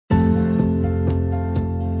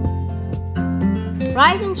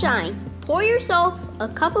Rise and shine. Pour yourself a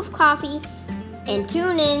cup of coffee and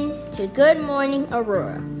tune in to Good Morning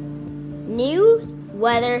Aurora. News,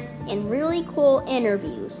 weather, and really cool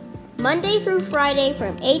interviews. Monday through Friday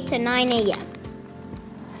from 8 to 9 a.m.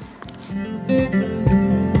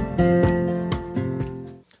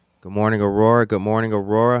 Good morning, Aurora. Good morning,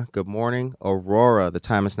 Aurora. Good morning, Aurora. The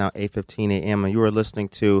time is now 8:15 a.m. and you are listening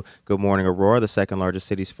to Good Morning, Aurora, the second largest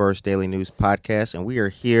city's first daily news podcast. And we are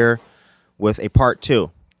here with a part two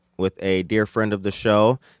with a dear friend of the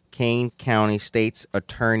show, Kane County State's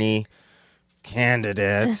Attorney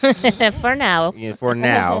candidate. For now. Yeah, for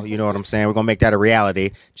now, you know what I'm saying? We're going to make that a reality.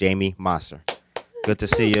 Jamie Mosser. Good to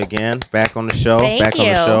see you again. Back on the show. Thank you. On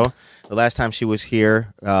the show. The last time she was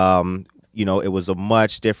here, it was a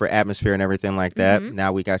much different atmosphere and everything like that. Mm-hmm.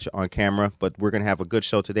 Now we got you on camera, but we're going to have a good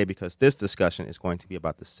show today because this discussion is going to be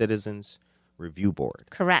about the Citizens Review Board.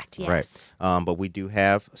 Correct, yes. Right. But we do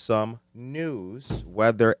have some news,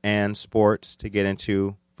 weather, and sports to get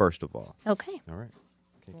into first of all. Okay. All right.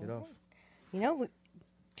 Kick it off.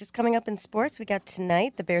 Just coming up in sports, we got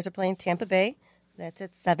tonight, the Bears are playing Tampa Bay. That's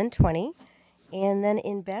at 7:20. And then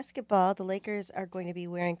in basketball, the Lakers are going to be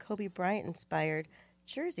wearing Kobe Bryant-inspired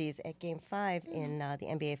jerseys at Game 5 in the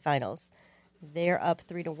NBA Finals. They're up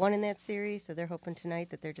 3-1 in that series, so they're hoping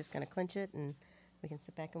tonight that they're just going to clinch it, and we can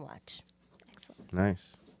sit back and watch. Excellent.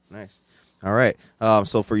 Nice. All right.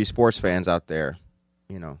 So for you sports fans out there,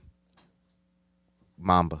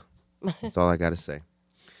 Mamba. That's all I got to say.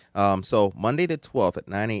 So Monday the 12th at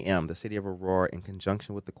 9 a.m., the city of Aurora, in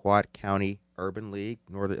conjunction with the Quad County Urban League,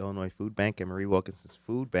 Northern Illinois Food Bank, and Marie Wilkinson's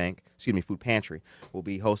Food Pantry, will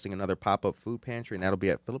be hosting another pop-up food pantry, and that'll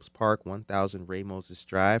be at Phillips Park, 1000 Ray Moses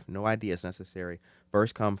Drive. No ID is necessary.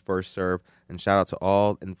 First come, first serve. And shout out to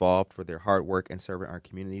all involved for their hard work and serving our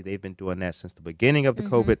community. They've been doing that since the beginning of the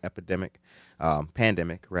COVID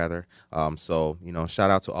pandemic. So,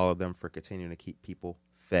 shout out to all of them for continuing to keep people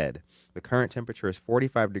fed. The current temperature is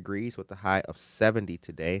 45 degrees with a high of 70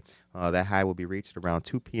 today. That high will be reached around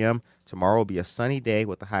 2 p.m. Tomorrow will be a sunny day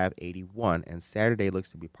with a high of 81, and Saturday looks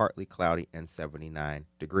to be partly cloudy and 79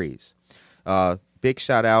 degrees. Big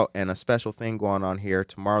shout out and a special thing going on here.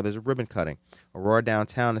 Tomorrow there's a ribbon cutting. Aurora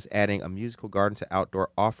Downtown is adding a musical garden to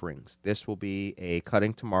outdoor offerings. This will be a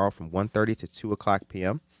cutting tomorrow from 1:30 to 2 o'clock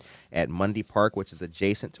p.m. at Mundy Park, which is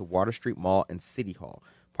adjacent to Water Street Mall and City Hall.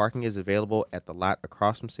 Parking is available at the lot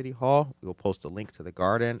across from City Hall. We will post a link to the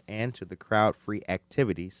garden and to the crowd-free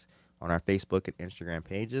activities on our Facebook and Instagram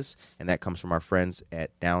pages, and that comes from our friends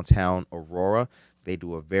at Downtown Aurora. They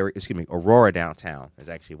do Aurora Downtown is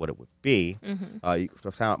actually what it would be. Mm-hmm.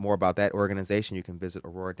 To find out more about that organization, you can visit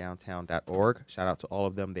auroradowntown.org. Shout out to all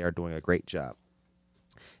of them. They are doing a great job.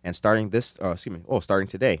 And starting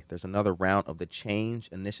today, there's another round of the Change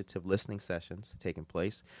Initiative listening sessions taking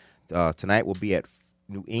place. Tonight will be at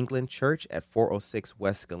New England Church at 406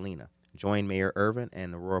 West Galena. Join Mayor Irvin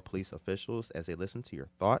and Aurora police officials as they listen to your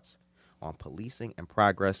thoughts on policing and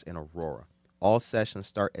progress in Aurora. All sessions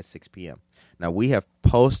start at 6 p.m. Now, we have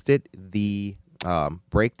posted the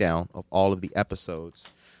breakdown of all of the episodes.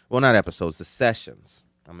 Well, not episodes, the sessions.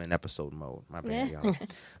 I'm in episode mode. My bad, y'all.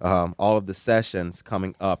 All of the sessions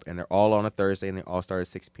coming up, and they're all on a Thursday, and they all start at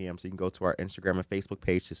 6 p.m. So you can go to our Instagram and Facebook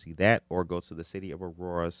page to see that, or go to the City of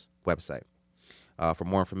Aurora's website. For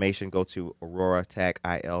more information, go to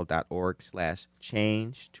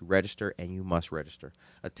auroratagil.org/change to register, and you must register.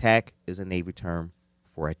 A TAC is a Navy term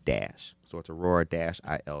for a dash, so it's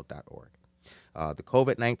aurora-il.org. The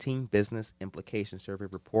COVID-19 Business Implication Survey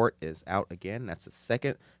report is out again. That's the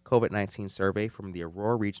second COVID-19 survey from the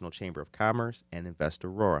Aurora Regional Chamber of Commerce and Invest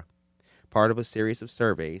Aurora. Part of a series of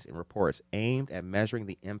surveys and reports aimed at measuring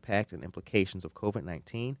the impact and implications of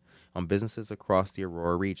COVID-19 on businesses across the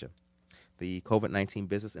Aurora region. The COVID-19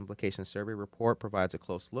 Business Implication Survey report provides a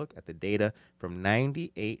close look at the data from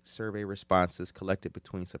 98 survey responses collected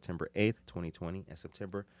between September 8th, 2020 and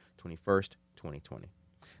September 21st, 2020.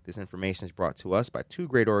 This information is brought to us by two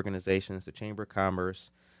great organizations, the Chamber of Commerce,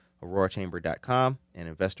 AuroraChamber.com, and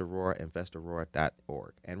Invest Aurora,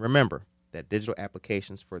 InvestAurora.org. And remember that digital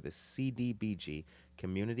applications for the CDBG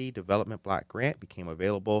Community Development Block Grant became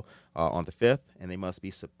available on the 5th, and they must be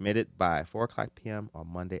submitted by 4 o'clock p.m. on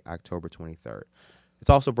Monday, October 23rd. It's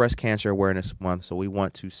also Breast Cancer Awareness Month, so we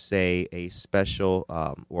want to say a special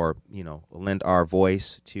lend our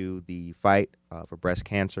voice to the fight for breast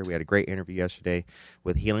cancer. We had a great interview yesterday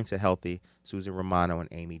with Healing to Healthy, Susan Romano and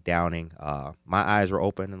Amy Downing. My eyes were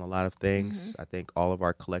open in a lot of things. Mm-hmm. I think all of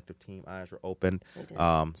our collective team eyes were open.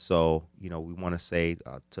 So, we want to say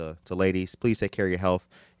to ladies, please take care of your health,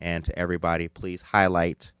 and to everybody, please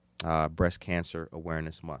highlight Breast Cancer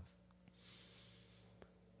Awareness Month.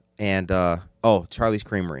 And Charlie's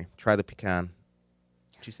Creamery. Try the pecan.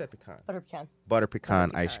 She said pecan. Butter pecan. Butter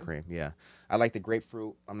pecan ice cream. Yeah, I like the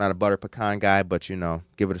grapefruit. I'm not a butter pecan guy, but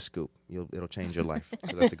give it a scoop. It'll change your life.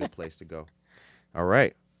 So that's a good place to go. All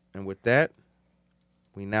right, and with that,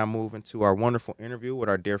 we now move into our wonderful interview with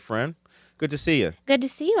our dear friend. Good to see you. Good to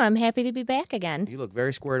see you. I'm happy to be back again. You look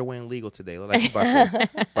very squared away and legal today. Look like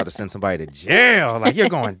you're about to send somebody to jail. Like, you're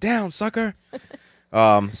going down, sucker.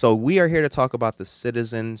 So we are here to talk about the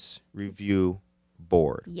Citizens Review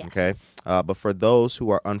Board. Yes. Okay. But for those who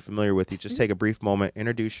are unfamiliar with you, just take a brief moment,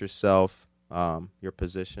 introduce yourself, your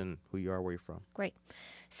position, who you are, where you're from. Great.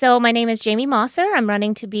 So my name is Jamie Mosser. I'm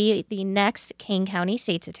running to be the next Kane County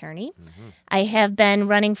State's Attorney. Mm-hmm. I have been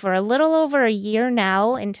running for a little over a year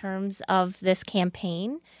now in terms of this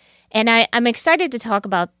campaign. And I'm excited to talk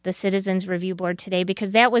about the Citizens Review Board today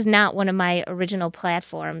because that was not one of my original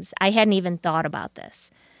platforms. I hadn't even thought about this.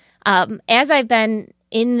 As I've been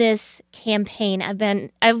in this campaign,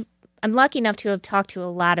 I'm lucky enough to have talked to a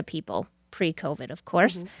lot of people pre-COVID, of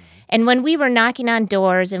course. Mm-hmm. And when we were knocking on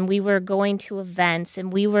doors and we were going to events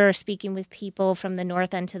and we were speaking with people from the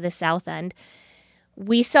north end to the south end,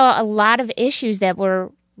 we saw a lot of issues that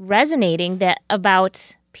were resonating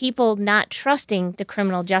about people not trusting the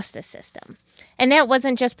criminal justice system. And that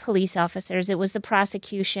wasn't just police officers. It was the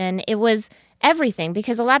prosecution. It was everything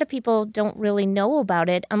because a lot of people don't really know about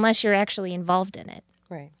it unless you're actually involved in it.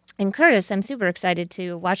 Right. And Curtis, I'm super excited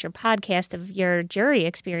to watch your podcast of your jury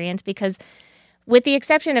experience because with the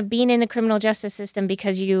exception of being in the criminal justice system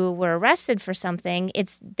because you were arrested for something,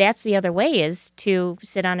 that's the other way is to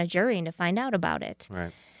sit on a jury and to find out about it.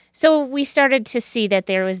 Right. So we started to see that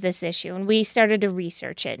there was this issue and we started to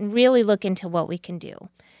research it and really look into what we can do.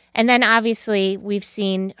 And then obviously we've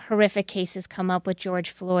seen horrific cases come up with George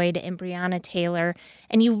Floyd and Breonna Taylor,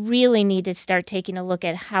 and you really need to start taking a look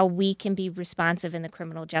at how we can be responsive in the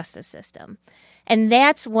criminal justice system. And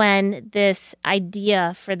that's when this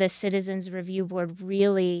idea for the Citizens Review Board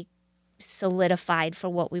really solidified for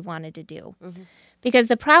what we wanted to do. Mm-hmm. Because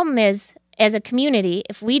the problem is, as a community,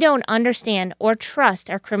 if we don't understand or trust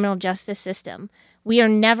our criminal justice system, we are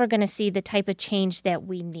never going to see the type of change that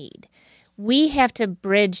we need. We have to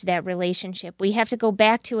bridge that relationship. We have to go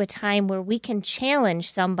back to a time where we can challenge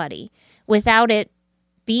somebody without it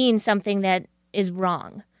being something that is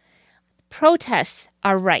wrong. Protests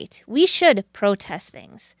are right. We should protest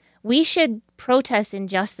things. We should protest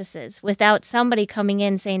injustices without somebody coming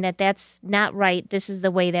in saying that that's not right. This is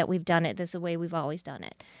the way that we've done it. This is the way we've always done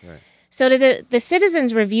it. Right. So the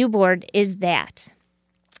Citizens Review Board is that.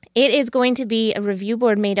 It is going to be a review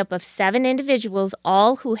board made up of 7 individuals,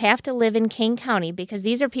 all who have to live in Kane County because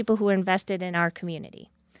these are people who are invested in our community.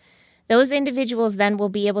 Those individuals then will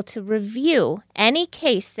be able to review any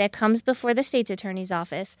case that comes before the state's attorney's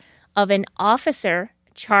office of an officer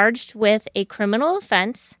charged with a criminal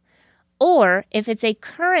offense, or if it's a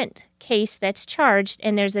current case that's charged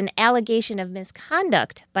and there's an allegation of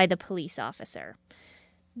misconduct by the police officer.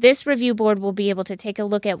 This review board will be able to take a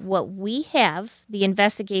look at what we have, the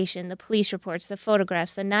investigation, the police reports, the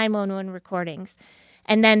photographs, the 911 recordings,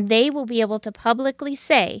 and then they will be able to publicly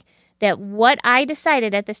say that what I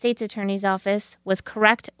decided at the state's attorney's office was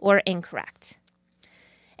correct or incorrect.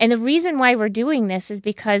 And the reason why we're doing this is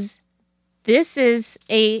because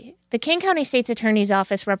the Kane County State's Attorney's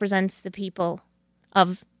Office represents the people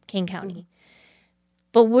of Kane County. Mm-hmm.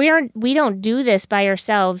 But we don't do this by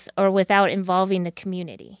ourselves or without involving the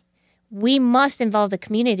community. We must involve the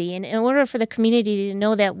community. And in order for the community to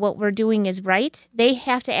know that what we're doing is right, they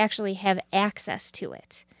have to actually have access to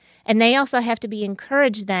it. And they also have to be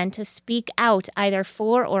encouraged then to speak out either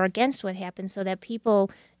for or against what happens so that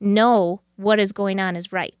people know what is going on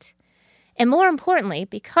is right. And more importantly,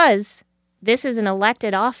 because this is an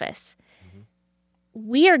elected office,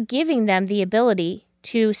 we are giving them the ability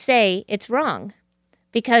to say it's wrong.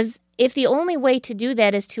 Because if the only way to do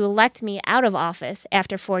that is to elect me out of office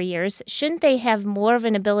after 4 years, shouldn't they have more of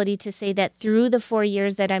an ability to say that through the 4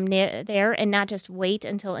 years that I'm there and not just wait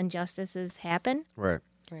until injustices happen? Right.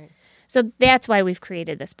 So that's why we've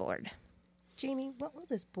created this board. Jamie, what will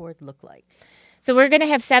this board look like? So we're going to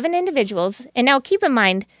have 7 individuals. And now keep in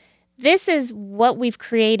mind, this is what we've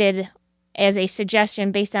created as a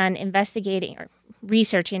suggestion based on investigating or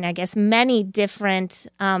researching, I guess, many different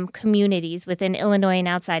communities within Illinois and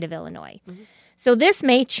outside of Illinois. Mm-hmm. So this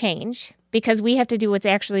may change because we have to do what's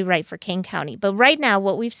actually right for Kane County. But right now,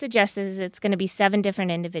 what we've suggested is it's going to be 7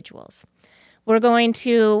 different individuals. We're going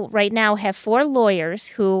to, right now, have 4 lawyers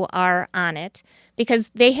who are on it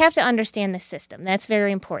because they have to understand the system. That's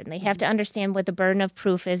very important. They have to understand what the burden of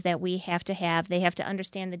proof is that we have to have. They have to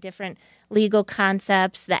understand the different legal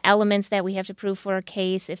concepts, the elements that we have to prove for a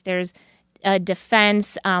case. If there's a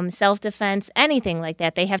defense, self-defense, anything like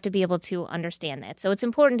that, they have to be able to understand that. So it's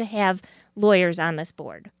important to have lawyers on this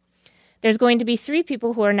board. There's going to be 3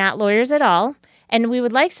 people who are not lawyers at all, and we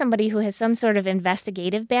would like somebody who has some sort of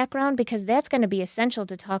investigative background because that's going to be essential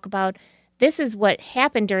to talk about this is what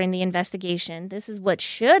happened during the investigation, this is what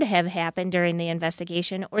should have happened during the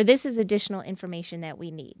investigation, or this is additional information that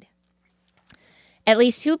we need. At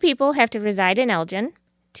least 2 people have to reside in Elgin.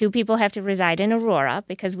 2 people have to reside in Aurora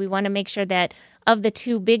because we want to make sure that of the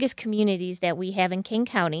 2 biggest communities that we have in King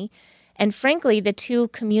County, and frankly, the 2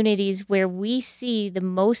 communities where we see the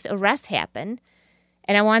most arrests happen,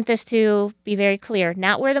 and I want this to be very clear,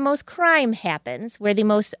 not where the most crime happens, where the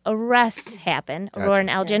most arrests happen, Gotcha. Aurora and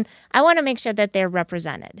Elgin. I want to make sure that they're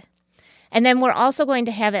represented. And then we're also going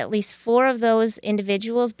to have at least 4 of those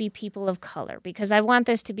individuals be people of color because I want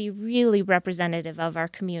this to be really representative of our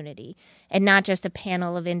community and not just a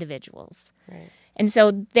panel of individuals. Right. And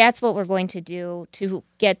so that's what we're going to do to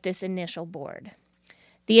get this initial board.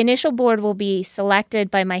 The initial board will be selected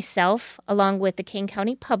by myself along with the King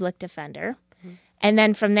County Public Defender. And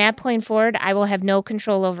then from that point forward, I will have no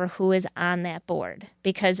control over who is on that board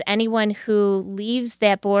because anyone who leaves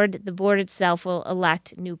that board, the board itself will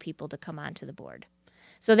elect new people to come onto the board.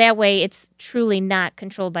 So that way it's truly not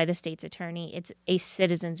controlled by the state's attorney. It's a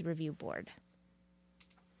citizens review board.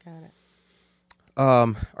 Got it.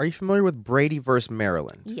 Are you familiar with Brady versus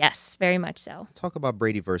Maryland? Yes, very much so. Talk about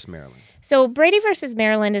Brady versus Maryland. So Brady versus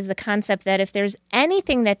Maryland is the concept that if there's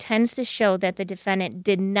anything that tends to show that the defendant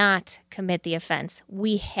did not commit the offense,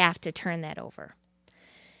 we have to turn that over.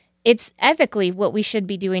 It's ethically what we should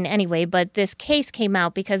be doing anyway, but this case came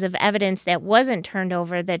out because of evidence that wasn't turned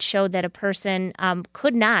over that showed that a person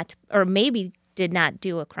could not or maybe did not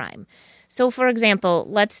do a crime. So, for example,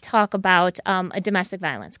 let's talk about a domestic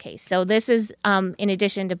violence case. So this is, in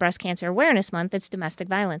addition to Breast Cancer Awareness Month, it's Domestic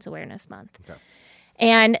Violence Awareness Month. Okay.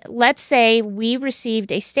 And let's say we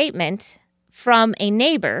received a statement from a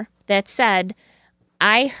neighbor that said,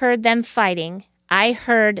 I heard them fighting. I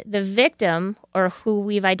heard the victim, or who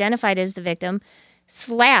we've identified as the victim,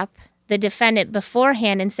 slap the defendant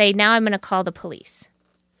beforehand and say, now I'm going to call the police.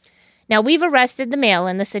 Now, we've arrested the male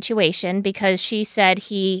in the situation because she said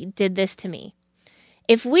he did this to me.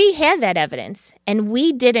 If we had that evidence and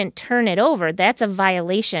we didn't turn it over, that's a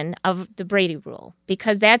violation of the Brady rule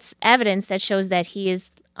because that's evidence that shows that he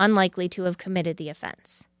is unlikely to have committed the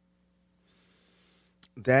offense.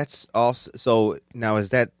 That's also, so now is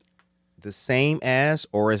that the same as,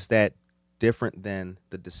 or is that different than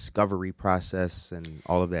the discovery process and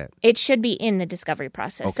all of that? It should be in the discovery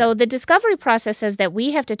process. Okay. So the discovery process says that we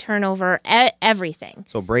have to turn over everything.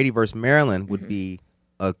 So Brady versus Maryland would be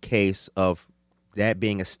a case of that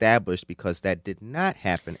being established because that did not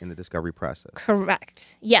happen in the discovery process.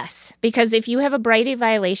 Correct. Yes. Because if you have a Brady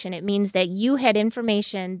violation, it means that you had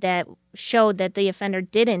information that showed that the offender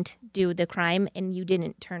didn't do the crime and you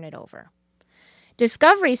didn't turn it over.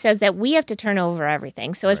 Discovery says that we have to turn over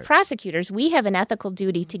everything. So as prosecutors, we have an ethical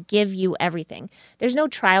duty to give you everything. There's no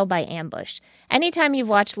trial by ambush. Anytime you've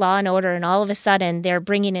watched Law and Order and all of a sudden they're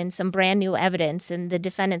bringing in some brand new evidence and the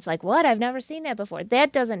defendant's like, what? I've never seen that before.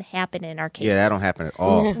 That doesn't happen in our cases. Yeah, that don't happen at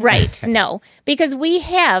all. Right. No. Because we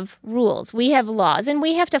have rules, we have laws, and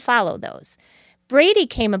we have to follow those. Brady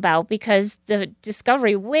came about because the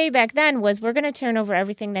discovery way back then was we're going to turn over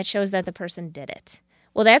everything that shows that the person did it.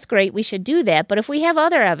 Well, that's great. We should do that. But if we have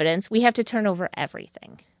other evidence, we have to turn over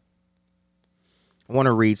everything. I want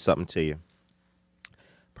to read something to you.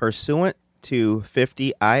 Pursuant to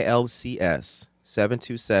 50 ILCS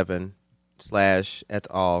 727/et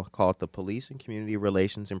al., called the Police and Community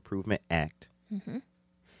Relations Improvement Act,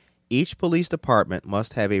 each police department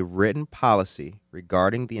must have a written policy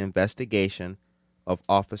regarding the investigation of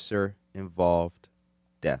officer-involved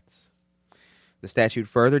deaths. The statute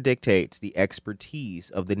further dictates the expertise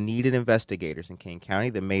of the needed investigators in King County.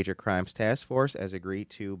 The Major Crimes Task Force, as agreed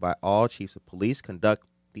to by all chiefs of police, conduct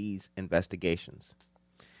these investigations.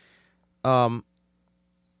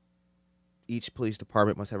 Each police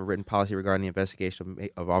department must have a written policy regarding the investigation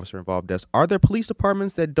of officer-involved deaths. Are there police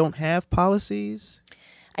departments that don't have policies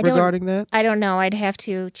regarding that? I don't know. I'd have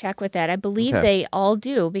to check with that. I believe they all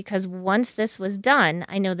do because once this was done,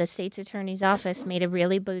 I know the state's attorney's office made a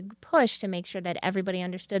really big push to make sure that everybody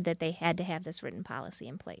understood that they had to have this written policy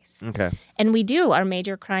in place. Okay. And we do. Our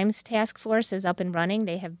Major Crimes Task Force is up and running.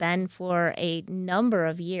 They have been for a number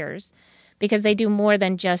of years because they do more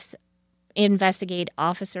than just investigate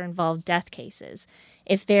officer-involved death cases.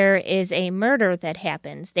 If there is a murder that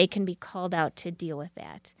happens, they can be called out to deal with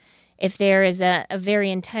that. If there is a very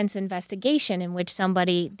intense investigation in which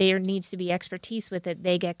there needs to be expertise with it,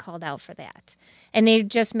 they get called out for that. And they're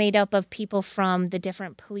just made up of people from the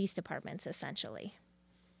different police departments, essentially.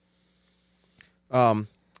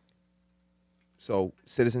 So,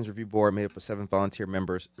 Citizens Review Board made up of 7 volunteer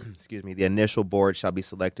members. Excuse me. The initial board shall be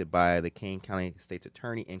selected by the Kane County State's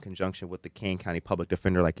Attorney in conjunction with the Kane County Public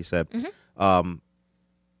Defender, like you said.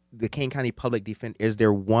 The Kane County Public Defender, is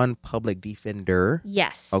there one public defender?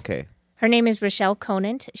 Yes. Okay. Her name is Rochelle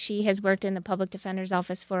Conant. She has worked in the Public Defender's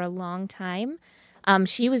Office for a long time.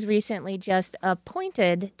 She was recently just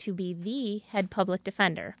appointed to be the head public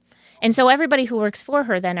defender. And so everybody who works for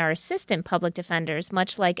her then are assistant public defenders,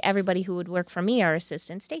 much like everybody who would work for me are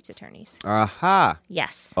assistant state's attorneys. Aha.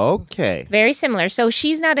 Yes. Okay. Very similar. So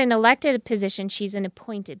she's not an elected position, she's an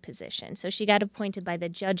appointed position. So she got appointed by the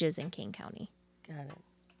judges in Kane County. Got it.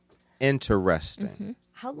 Interesting.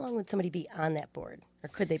 How long would somebody be on that board, or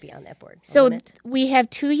could they be on that board? So we have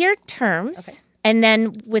 2-year terms. Okay. And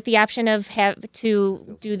then with the option of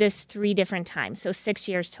to do this 3 different times, so 6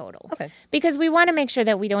 years total. Okay. Because we want to make sure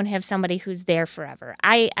that we don't have somebody who's there forever.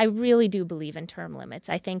 I really do believe in term limits.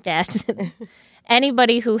 I think that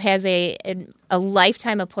anybody who has a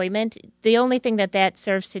lifetime appointment, the only thing that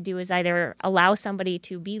serves to do is either allow somebody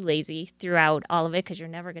to be lazy throughout all of it, because you're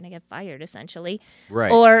never going to get fired, essentially.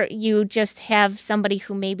 Right. Or you just have somebody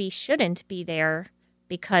who maybe shouldn't be there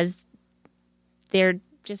because they're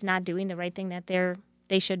just not doing the right thing that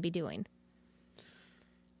they should be doing.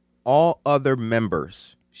 All other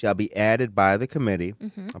members shall be added by the committee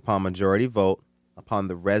upon majority vote upon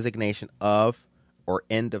the resignation of or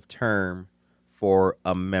end of term for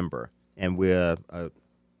a member. And we're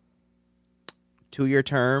 2-year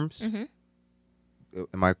terms.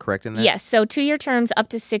 Am I correct in that? Yes. So 2-year terms up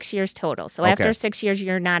to 6 years total. So Okay. after 6 years,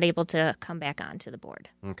 you're not able to come back onto the board.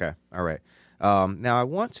 Okay. All right. Now I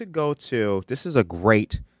want to go to, this is a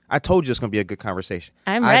great, I told you it's going to be a good conversation.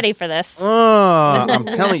 I'm ready for this. I'm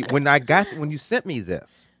telling you, when you sent me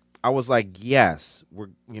this, I was like, yes,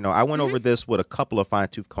 I went over this with a couple of fine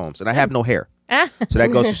tooth combs, and I have no hair. So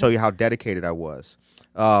that goes to show you how dedicated I was.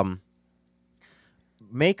 So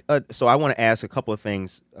I want to ask a couple of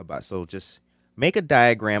things just make a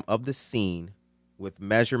diagram of the scene with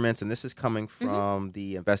measurements, and this is coming from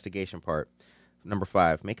the investigation part. Number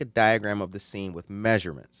 5, make a diagram of the scene with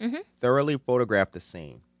measurements. Thoroughly photograph the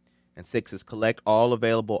scene. And 6 is collect all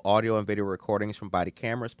available audio and video recordings from body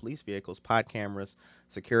cameras, police vehicles, pod cameras,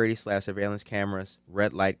 security/surveillance cameras,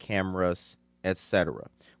 red light cameras, etc.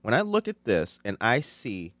 When I look at this and I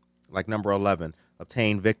see, like number 11,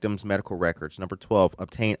 obtain victims' medical records. Number 12,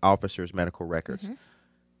 obtain officers' medical records.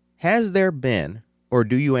 Has there been, or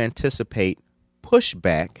do you anticipate,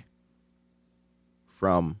 pushback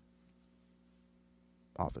from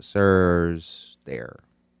officers, their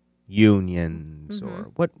unions,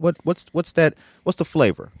 or what's the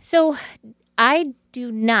flavor? So I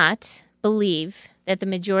do not believe that the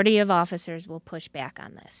majority of officers will push back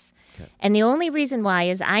on this. Okay. And the only reason why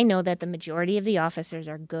is I know that the majority of the officers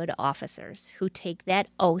are good officers who take that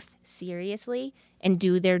oath seriously and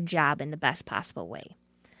do their job in the best possible way.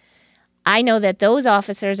 I know that those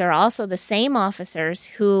officers are also the same officers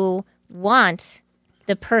who want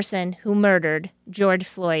the person who murdered George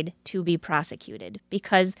Floyd to be prosecuted,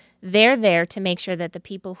 because they're there to make sure that the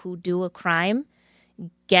people who do a crime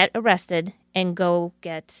get arrested and go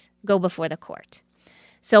before the court.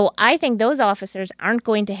 So I think those officers aren't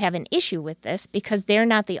going to have an issue with this because they're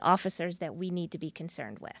not the officers that we need to be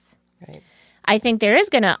concerned with. Right. I think there is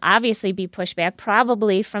going to obviously be pushback,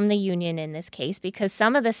 probably from the union in this case, because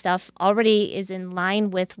some of the stuff already is in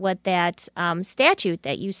line with what that statute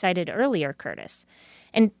that you cited earlier, Curtis.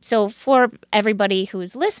 And so for everybody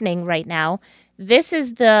who's listening right now, this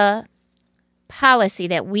is the policy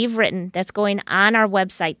that we've written that's going on our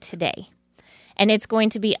website today. And it's going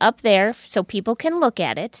to be up there so people can look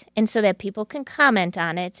at it and so that people can comment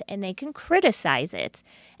on it and they can criticize it.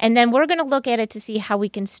 And then we're going to look at it to see how we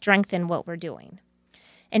can strengthen what we're doing.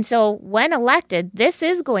 And so when elected, this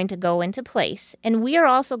is going to go into place. And we are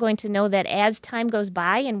also going to know that as time goes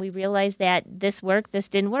by and we realize that this worked, this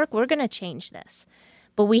didn't work, we're going to change this.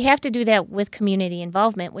 But we have to do that with community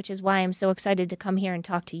involvement, which is why I'm so excited to come here and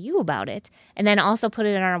talk to you about it, and then also put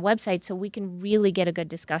it on our website so we can really get a good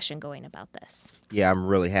discussion going about this. Yeah, I'm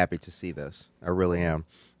really happy to see this. I really am.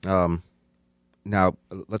 Now,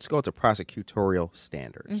 let's go to prosecutorial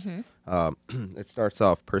standards. It starts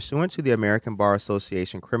off, pursuant to the American Bar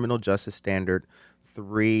Association Criminal Justice Standard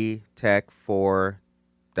 3 Tech 4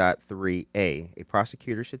 2.3a, a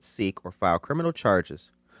prosecutor should seek or file criminal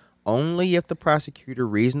charges only if the prosecutor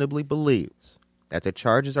reasonably believes that the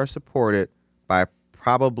charges are supported by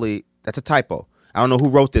probably, that's a typo. I don't know who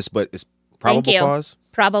wrote this, but it's probable Thank you. cause.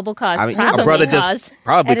 Probable cause. I mean, Probably a brother cause. just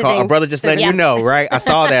probably called, a Editing. brother just letting you Yes. know, right? I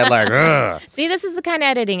saw that like, ugh. See, this is the kind of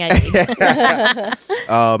editing I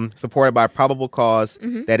need. Supported by probable cause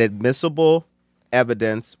Mm-hmm. that admissible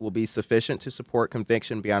evidence will be sufficient to support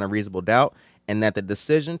conviction beyond a reasonable doubt, and that the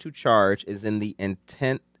decision to charge is in the in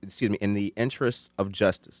the interests of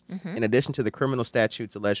justice. Mm-hmm. In addition to the criminal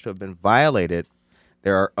statutes alleged to have been violated,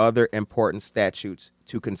 there are other important statutes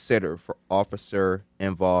to consider for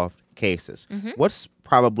officer-involved cases. Mm-hmm. What's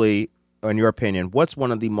probably, in your opinion, what's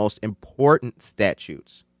one of the most important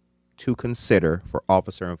statutes to consider for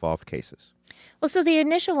officer-involved cases? Well, so the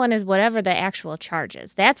initial one is whatever the actual charge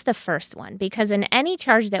is. That's the first one, because in any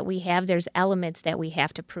charge that we have, there's elements that we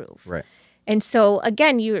have to prove. Right. And so,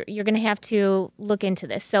 again, you're going to have to look into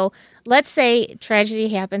this. So let's say tragedy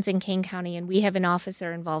happens in Kane County and we have an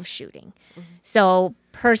officer-involved shooting. So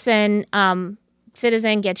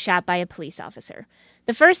citizen gets shot by a police officer.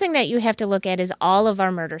 The first thing that you have to look at is all of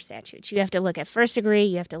our murder statutes. You have to look at first degree,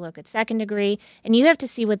 you have to look at second degree, and you have to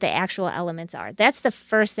see what the actual elements are. That's the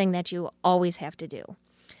first thing that you always have to do.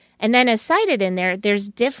 And then as cited in there, there's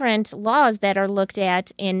different laws that are looked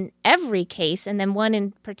at in every case, and then one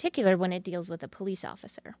in particular when it deals with a police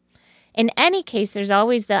officer. In any case, there's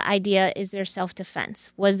always the idea, is there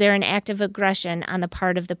self-defense? Was there an act of aggression on the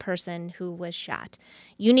part of the person who was shot?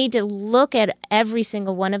 You need to look at every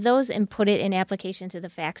single one of those and put it in application to the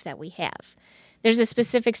facts that we have. There's a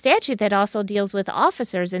specific statute that also deals with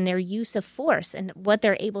officers and their use of force and what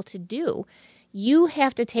they're able to do. You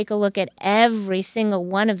have to take a look at every single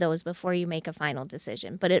one of those before you make a final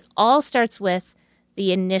decision. But it all starts with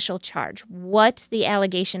the initial charge, what the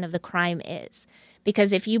allegation of the crime is.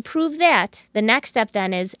 Because if you prove that, the next step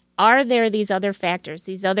then is, are there these other factors,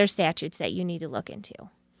 these other statutes that you need to look into?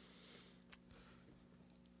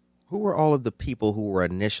 Who were all of the people who were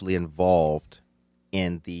initially involved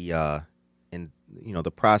in the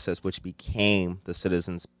the process which became the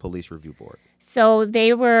Citizens Police Review Board? So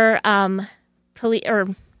they were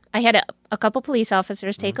I had a couple police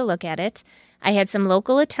officers take a look at it. I had some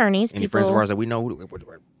local attorneys. Any friends of ours that we know?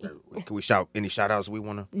 Can we shout any shout outs we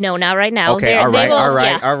want to? No, not right now. Okay, They're- all they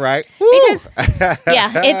right, will- all right. Because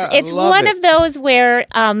it's Love one it. of those where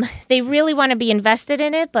they really want to be invested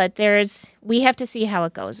in it, but we have to see how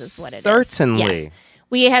it goes. Is what it is. Certainly. Yes.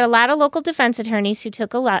 We had a lot of local defense attorneys who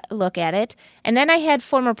took a look at it. And then I had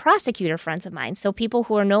former prosecutor friends of mine. So people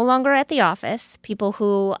who are no longer at the office, people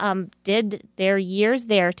who did their years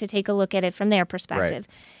there to take a look at it from their perspective.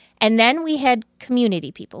 Right. And then we had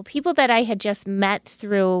community people that I had just met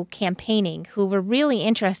through campaigning who were really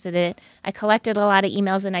interested in it. I collected a lot of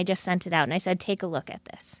emails and I just sent it out. And I said, take a look at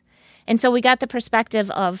this. And so we got the perspective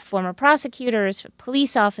of former prosecutors,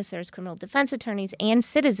 police officers, criminal defense attorneys, and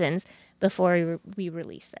citizens before we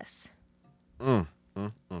release this.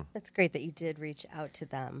 That's great that you did reach out to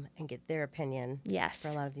them and get their opinion Yes. for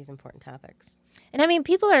a lot of these important topics. And I mean,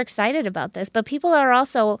 people are excited about this, but people are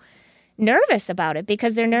also nervous about it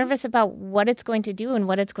because they're nervous about what it's going to do and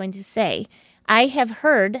what it's going to say. I have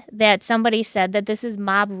heard that somebody said that this is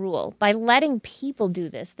mob rule. By letting people do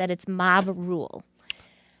this, that it's mob rule.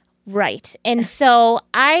 Right. And so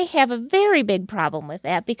I have a very big problem with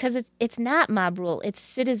that because it's not mob rule, it's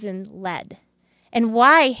citizen-led. And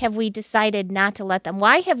why have we decided not to let them?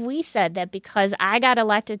 Why have we said that because I got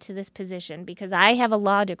elected to this position, because I have a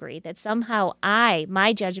law degree, that somehow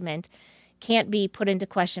my judgment can't be put into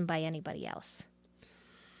question by anybody else?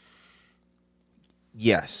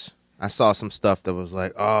 Yes. I saw some stuff that was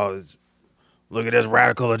like, look at this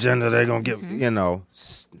radical agenda they're going to get,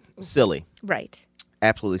 silly. Right.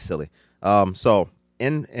 Absolutely silly. So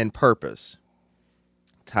in purpose,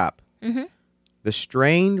 top, the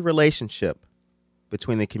strained relationship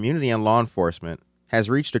between the community and law enforcement has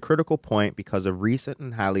reached a critical point because of recent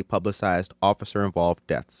and highly publicized officer-involved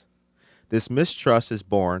deaths. This mistrust is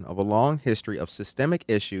born of a long history of systemic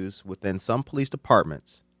issues within some police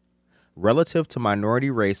departments relative to minority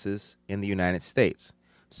races in the United States.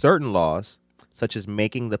 Certain laws, such as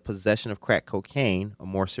making the possession of crack cocaine a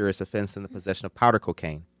more serious offense than the possession of powder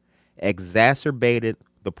cocaine, exacerbated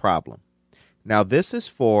the problem. Now, this has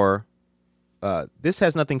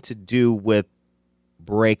nothing to do with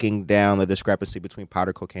breaking down the discrepancy between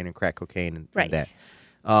powder cocaine and crack cocaine and Right. that.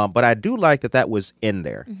 But I do like that was in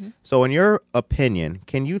there. So in your opinion,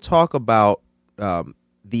 can you talk about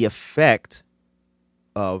the effect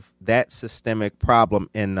of that systemic problem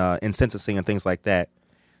in sentencing and things like that,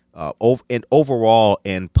 overall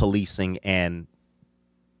in policing and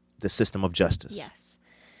the system of justice. Yes.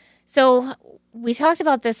 So we talked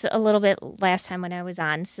about this a little bit last time when I was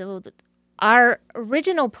on. So our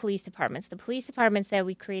original police departments, the police departments that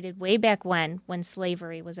we created way back when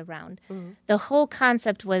slavery was around, the whole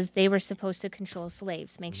concept was they were supposed to control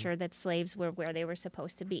slaves, make sure that slaves were where they were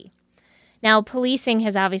supposed to be. Now, policing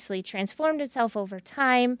has obviously transformed itself over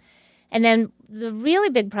time. And then the really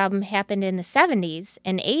big problem happened in the 70s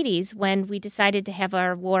and 80s when we decided to have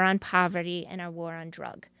our war on poverty and our war on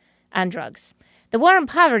drugs. The war on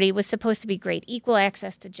poverty was supposed to be great, equal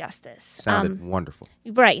access to justice. Sounded wonderful.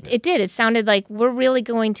 Right, it did. It sounded like we're really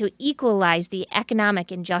going to equalize the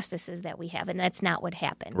economic injustices that we have, and that's not what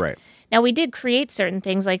happened. Right. Now, we did create certain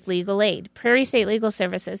things like legal aid. Prairie State Legal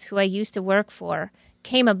Services, who I used to work for,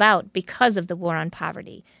 came about because of the war on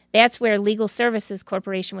poverty. That's where Legal Services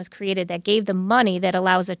Corporation was created that gave the money that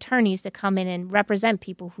allows attorneys to come in and represent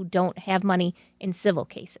people who don't have money in civil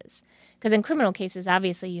cases. Because in criminal cases,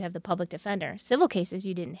 obviously, you have the public defender. Civil cases,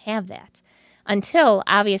 you didn't have that until,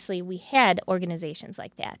 obviously, we had organizations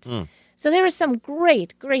like that. So there were some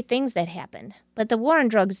great things that happened. But the war on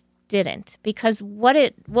drugs didn't, because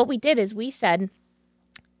what we did is we said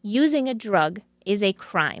using a drug is a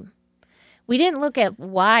crime. We didn't look at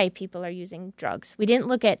why people are using drugs. We didn't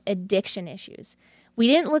look at addiction issues. We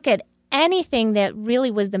didn't look at anything that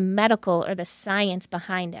really was the medical or the science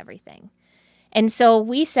behind everything. And so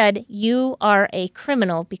we said, you are a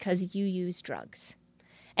criminal because you use drugs.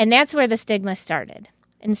 And that's where the stigma started.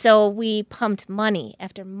 And so we pumped money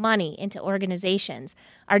after money into organizations.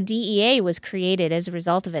 Our DEA was created as a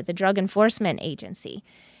result of it, the Drug Enforcement Agency.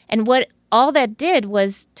 And what all that did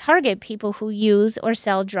was target people who use or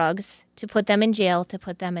sell drugs to put them in jail, to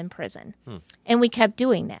put them in prison. And we kept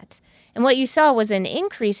doing that. And what you saw was an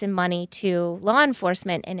increase in money to law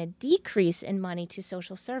enforcement and a decrease in money to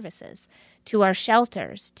social services, to our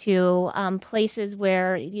shelters, to places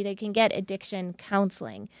where they can get addiction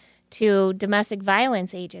counseling, to domestic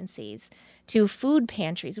violence agencies, to food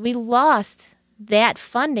pantries. We lost that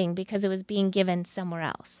funding because it was being given somewhere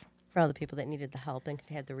else. For all the people that needed the help and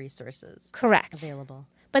had the resources available.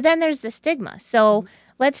 But then there's the stigma. So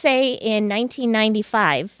let's say in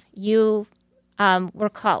 1995, you were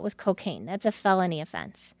caught with cocaine. That's a felony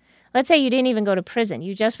offense. Let's say you didn't even go to prison.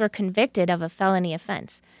 You just were convicted of a felony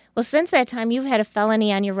offense. Well, since that time, you've had a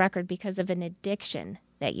felony on your record because of an addiction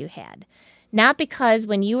that you had. Not because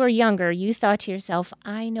when you were younger, you thought to yourself,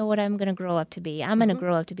 I know what I'm going to grow up to be. I'm going to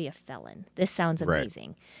grow up to be a felon. This sounds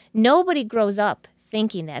amazing. Nobody grows up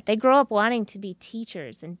thinking that. They grow up wanting to be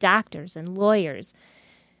teachers and doctors and lawyers.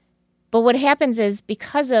 But what happens is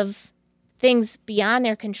because of things beyond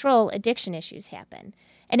their control, addiction issues happen.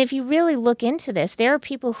 And if you really look into this, there are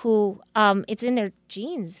people who it's in their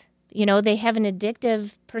genes. You know, they have an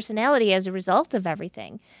addictive personality as a result of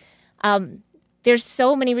everything. There's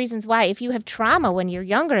so many reasons why. If you have trauma when you're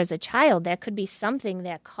younger as a child, that could be something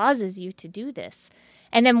that causes you to do this.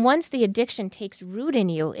 And then once the addiction takes root in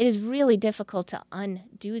you, it is really difficult to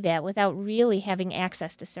undo that without really having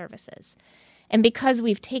access to services. And because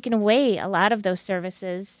we've taken away a lot of those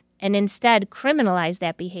services and instead criminalized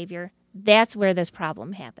that behavior, that's where this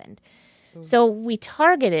problem happened. So we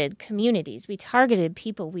targeted communities, we targeted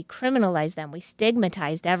people, we criminalized them, we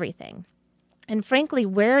stigmatized everything. And frankly,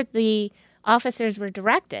 where the officers were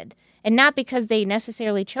directed, and not because they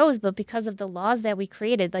necessarily chose, but because of the laws that we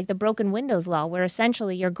created, like the broken windows law, where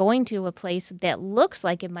essentially you're going to a place that looks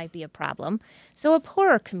like it might be a problem, so a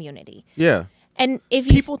poorer community. Yeah. And if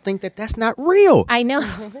people think that that's not real. I know.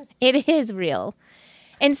 It is real.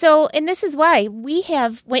 And so, and this is why we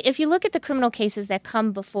have, if you look at the criminal cases that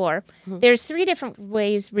come before, there's three different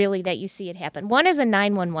ways really that you see it happen. One is a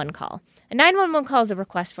 911 call. A 911 call is a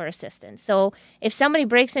request for assistance. So if somebody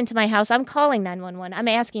breaks into my house, I'm calling 911. I'm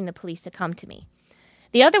asking the police to come to me.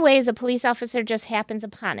 The other way is a police officer just happens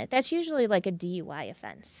upon it. That's usually like a DUI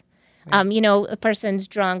offense. You know, a person's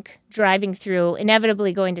drunk, driving through,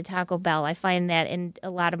 inevitably going to Taco Bell. I find that in a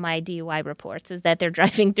lot of my DUI reports is that they're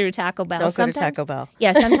driving through Taco Bell. Don't go to Taco Bell.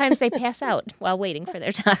 Yeah, sometimes they pass out while waiting for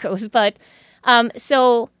their tacos. But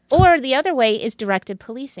or the other way is directed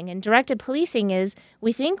policing. And directed policing is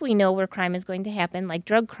we think we know where crime is going to happen, like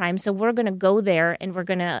drug crime, so we're going to go there and we're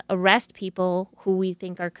going to arrest people who we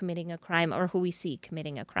think are committing a crime or who we see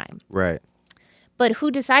committing a crime. Right. But who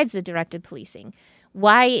decides the directed policing?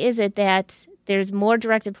 Why is it that there's more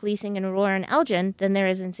directed policing in Aurora and Elgin than there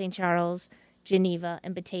is in St. Charles, Geneva,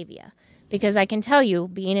 and Batavia? Because I can tell you,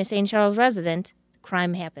 being a St. Charles resident,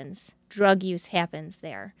 crime happens. Drug use happens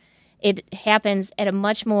there. It happens at a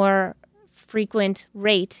much more frequent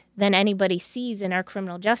rate than anybody sees in our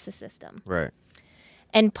criminal justice system. Right.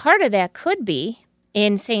 And part of that could be,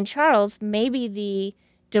 in St. Charles, maybe the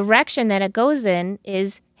direction that it goes in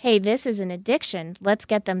is, hey, this is an addiction. Let's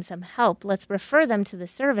get them some help. Let's refer them to the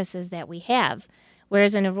services that we have.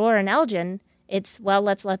 Whereas in Aurora and Elgin, it's, well,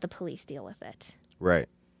 let's let the police deal with it. Right.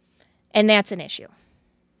 And that's an issue.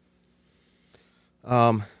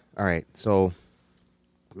 All right. So,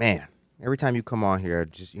 man, every time you come on here,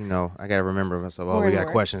 just, I got to remember myself. Oh, More we and got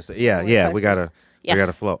more. questions. We More got questions.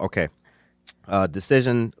 to flow. Okay.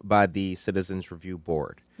 Decision by the Citizens Review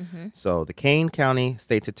Board. So the Kane County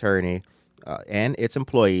State's Attorney and its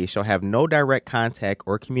employees shall have no direct contact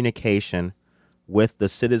or communication with the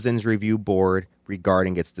Citizens Review Board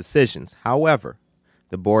regarding its decisions. However,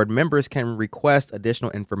 the board members can request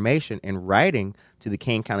additional information in writing to the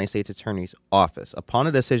Kane County State's Attorney's office. Upon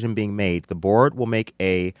a decision being made, the board will make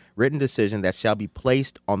a written decision that shall be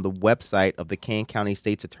placed on the website of the Kane County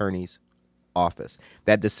State's Attorney's office.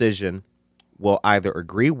 That decision will either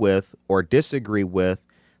agree with or disagree with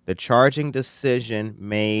the charging decision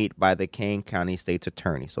made by the Kane County State's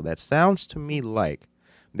Attorney. So that sounds to me like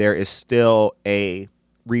there is still a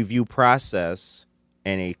review process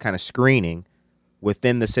and a kind of screening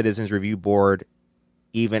within the Citizens Review Board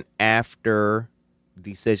even after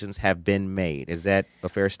decisions have been made. Is that a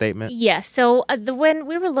fair statement? Yes. So when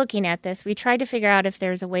we were looking at this, we tried to figure out if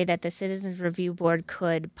there's a way that the Citizens Review Board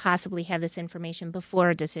could possibly have this information before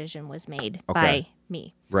a decision was made by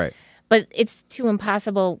me. Right. But it's too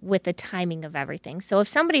impossible with the timing of everything. So if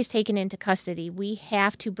somebody's taken into custody, we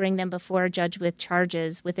have to bring them before a judge with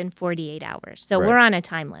charges within 48 hours. So Right. we're on a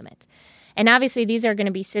time limit. And obviously these are going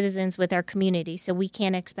to be citizens with our community, so we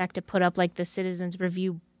can't expect to put up like the Citizens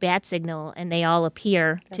Review bat signal and they all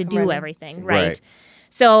appear to come do running. everything, Right. right?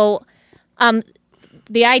 So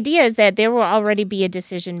the idea is that there will already be a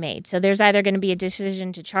decision made. So there's either going to be a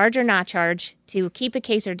decision to charge or not charge, to keep a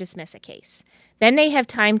case or dismiss a case. Then they have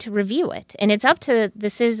time to review it. And it's up to the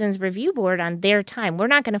Citizens Review Board on their time. We're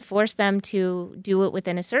not going to force them to do it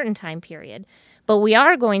within a certain time period. But we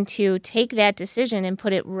are going to take that decision and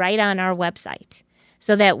put it right on our website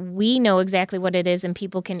so that we know exactly what it is and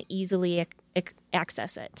people can easily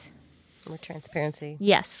access it. More transparency.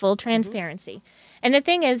 Yes, full transparency. And the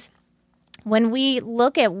thing is, when we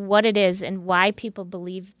look at what it is and why people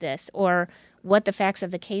believe this or what the facts of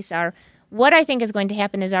the case are, what I think is going to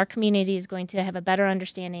happen is our community is going to have a better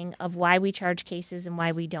understanding of why we charge cases and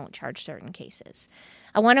why we don't charge certain cases.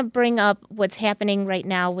 I want to bring up what's happening right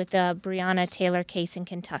now with the Breonna Taylor case in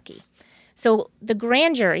Kentucky. So the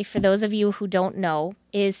grand jury, for those of you who don't know,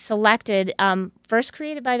 is selected, first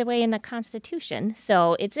created, by the way, in the Constitution,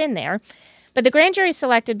 so it's in there. But the grand jury is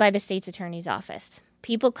selected by the state's attorney's office.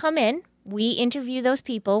 People come in, we interview those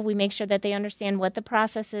people, we make sure that they understand what the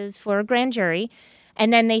process is for a grand jury,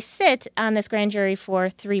 and then they sit on this grand jury for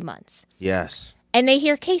 3 months. Yes. And they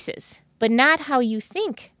hear cases, but not how you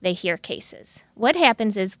think they hear cases. What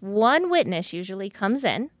happens is one witness usually comes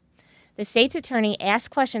in. The state's attorney asks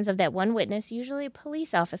questions of that one witness, usually a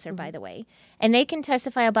police officer, by the way, and they can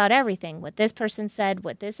testify about everything, what this person said,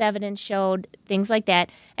 what this evidence showed, things like that.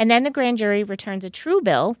 And then the grand jury returns a true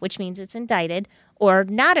bill, which means it's indicted, or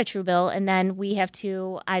not a true bill, and then we have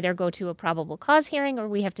to either go to a probable cause hearing or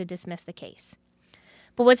we have to dismiss the case.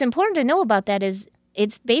 But what's important to know about that is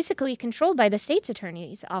it's basically controlled by the state's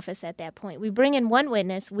attorney's office at that point. We bring in one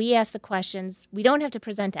witness, we ask the questions, we don't have to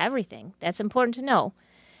present everything. That's important to know.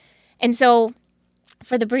 And so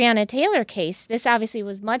for the Breonna Taylor case, this obviously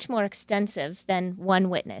was much more extensive than one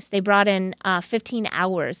witness. They brought in 15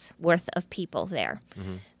 hours worth of people there.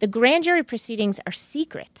 Mm-hmm. The grand jury proceedings are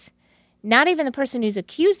secret. Not even the person who's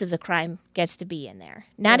accused of the crime gets to be in there.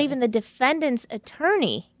 Not even the defendant's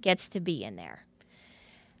attorney gets to be in there.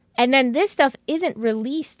 And then this stuff isn't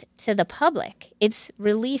released to the public. It's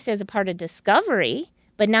released as a part of discovery,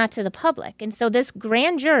 but not to the public. And so this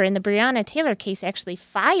grand juror in the Breonna Taylor case actually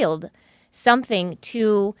filed something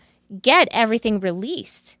to get everything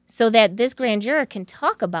released so that this grand juror can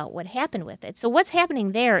talk about what happened with it. So what's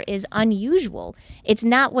happening there is unusual. It's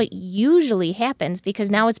not what usually happens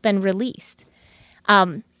because now it's been released.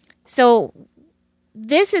 So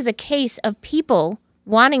this is a case of people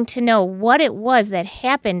wanting to know what it was that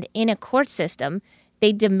happened in a court system.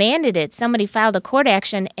 They demanded it. Somebody filed a court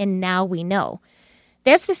action, and now we know.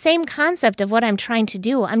 That's the same concept of what I'm trying to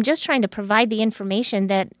do. I'm just trying to provide the information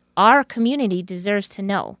that our community deserves to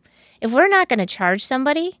know. If we're not going to charge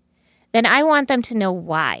somebody, then I want them to know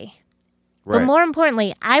why. Right. But more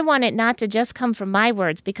importantly, I want it not to just come from my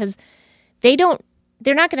words because they're not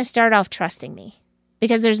going to start off trusting me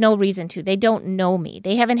because there's no reason to. They don't know me.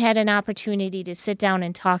 They haven't had an opportunity to sit down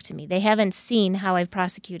and talk to me. They haven't seen how I've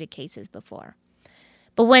prosecuted cases before.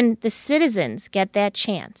 But when the citizens get that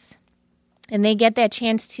chance, and they get that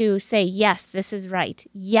chance to say, yes, this is right.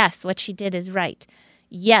 Yes, what she did is right.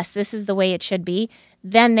 Yes, this is the way it should be.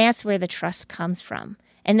 Then that's where the trust comes from.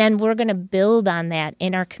 And then we're going to build on that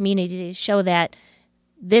in our community to show that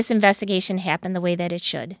this investigation happened the way that it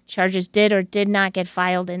should. Charges did or did not get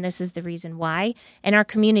filed, and this is the reason why. And our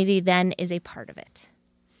community then is a part of it.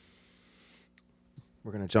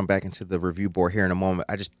 We're going to jump back into the review board here in a moment.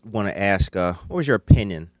 I just want to ask, what was your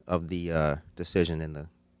opinion of the decision in the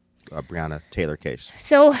Breonna Taylor case?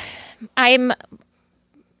 So I'm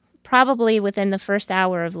probably within the first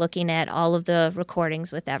hour of looking at all of the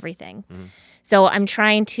recordings with everything. Mm-hmm. So I'm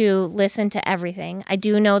trying to listen to everything. I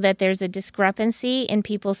do know that there's a discrepancy in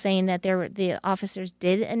people saying that the officers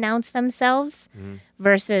did announce themselves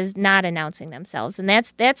versus not announcing themselves. And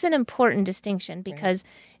that's an important distinction because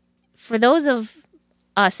for those of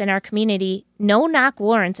us in our community, no-knock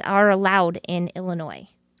warrants are allowed in Illinois.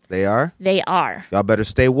 They are? They are. Y'all better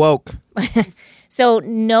stay woke. So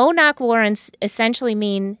no-knock warrants essentially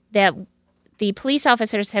mean that the police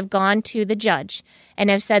officers have gone to the judge and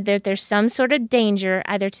have said that there's some sort of danger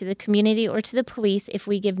either to the community or to the police if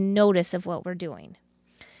we give notice of what we're doing.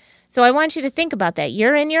 So I want you to think about that.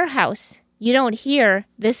 You're in your house. You don't hear,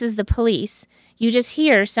 this is the police. You just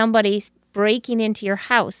hear somebody breaking into your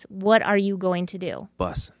house. What are you going to do?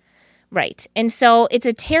 Bus. Right. And so it's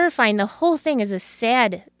a terrifying, the whole thing is a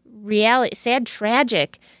sad reality, sad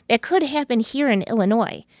tragic that could happen here in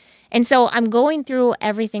Illinois. And so I'm going through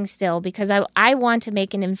everything still because I want to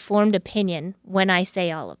make an informed opinion when I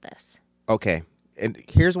say all of this. Okay. And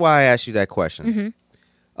here's why I asked you that question.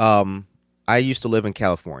 Mm-hmm. I used to live in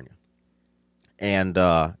California. And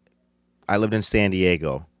I lived in San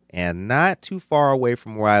Diego. And not too far away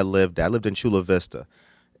from where I lived in Chula Vista.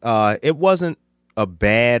 It wasn't a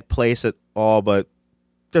bad place at all, but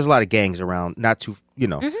there's a lot of gangs around, not too,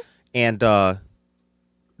 Mm-hmm. And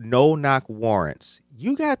no-knock warrants.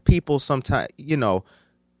 You got people sometimes,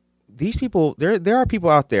 these people, there are people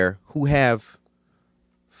out there who have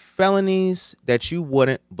felonies that you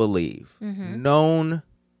wouldn't believe. Mm-hmm. Known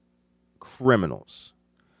criminals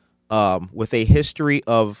with a history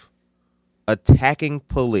of attacking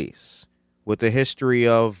police, with a history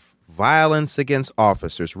of violence against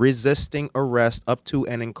officers, resisting arrest up to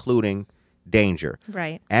and including danger.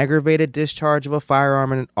 Right. Aggravated discharge of a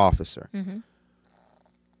firearm in an officer. Mm-hmm.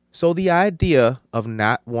 So the idea of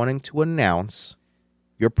not wanting to announce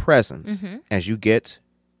your presence as you get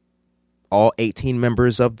all 18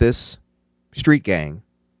 members of this street gang,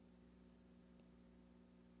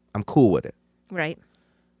 I'm cool with it. Right.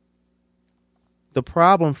 The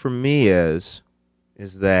problem for me is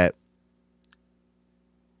that,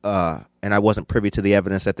 and I wasn't privy to the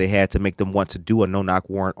evidence that they had to make them want to do a no-knock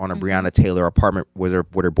warrant on a Breonna Taylor apartment with her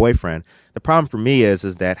boyfriend. The problem for me is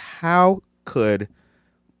that how could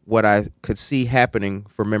what I could see happening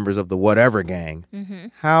for members of the whatever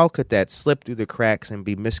gang, how could that slip through the cracks and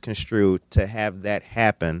be misconstrued to have that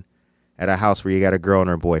happen at a house where you got a girl and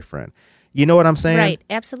her boyfriend? You know what I'm saying? Right,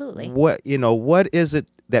 absolutely. What is it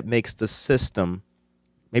that makes the system,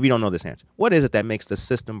 maybe you don't know this answer, what is it that makes the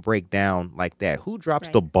system break down like that? Who drops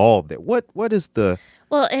the ball there? What is the...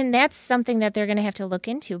 Well, and that's something that they're going to have to look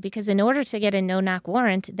into because in order to get a no-knock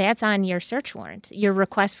warrant, that's on your search warrant, your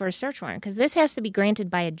request for a search warrant, because this has to be granted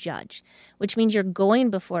by a judge, which means you're going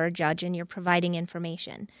before a judge and you're providing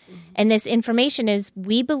information. Mm-hmm. And this information is,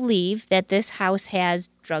 we believe that this house has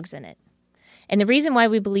drugs in it. And the reason why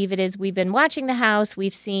we believe it is we've been watching the house,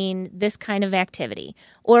 we've seen this kind of activity.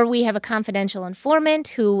 Or we have a confidential informant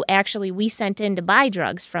who actually we sent in to buy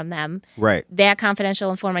drugs from them. Right. That confidential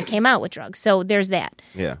informant came out with drugs. So there's that.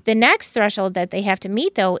 Yeah. The next threshold that they have to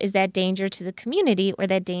meet, though, is that danger to the community or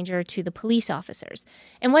that danger to the police officers.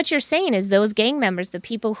 And what you're saying is those gang members, the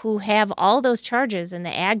people who have all those charges and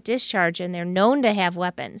the ag discharge and they're known to have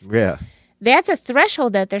weapons. Yeah. That's a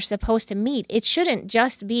threshold that they're supposed to meet. It shouldn't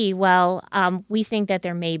just be, we think that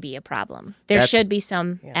there may be a problem. There should be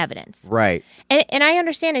some evidence. Right. And I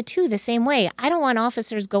understand it, too, the same way. I don't want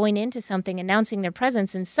officers going into something, announcing their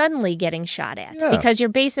presence, and suddenly getting shot at because you're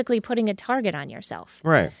basically putting a target on yourself.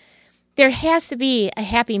 Right. There has to be a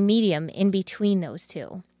happy medium in between those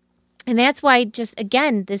two. And that's why just,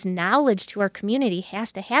 again, this knowledge to our community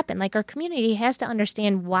has to happen. Like, our community has to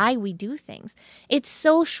understand why we do things. It's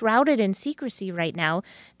so shrouded in secrecy right now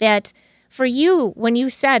that for you, when you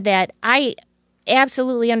said that, I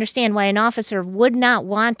absolutely understand why an officer would not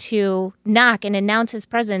want to knock and announce his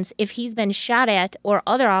presence if he's been shot at or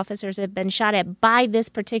other officers have been shot at by this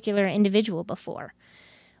particular individual before.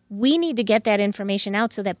 we need to get that information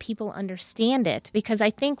out so that people understand it. Because I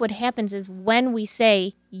think what happens is when we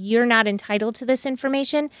say you're not entitled to this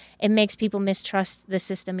information, it makes people mistrust the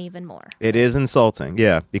system even more. It is insulting,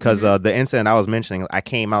 yeah, because the incident I was mentioning, I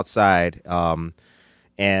came outside, so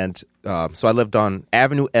I lived on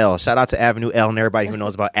Avenue L. Shout out to Avenue L and everybody who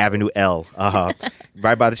knows about Avenue L,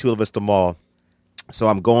 right by the Chula Vista Mall. So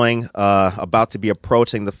I'm going, about to be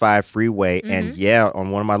approaching the 5 freeway, and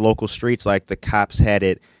on one of my local streets, like the cops had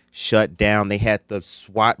it shut down. They had the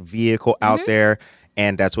SWAT vehicle out there,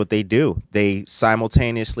 and that's what they do. They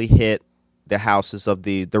simultaneously hit the houses of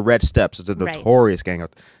the Red Steps, the notorious gang.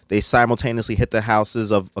 They simultaneously hit the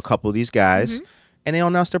houses of a couple of these guys, and they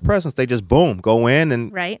don't announce their presence. They just boom, go in,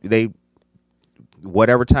 and they,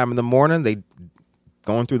 whatever time in the morning, they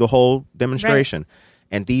going through the whole demonstration,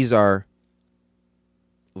 and these are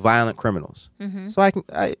violent criminals. So I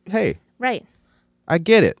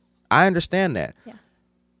get it. I understand that. Yeah.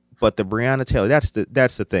 But the Breonna Taylor, that's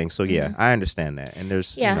the thing. So I understand that. And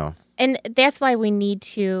there's and that's why we need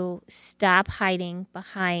to stop hiding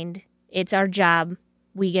behind it's our job.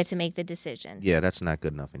 We get to make the decision. Yeah, that's not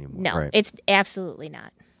good enough anymore. No, it's absolutely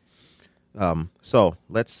not. So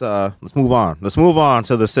let's move on. Let's move on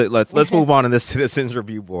to let's move on to this Citizens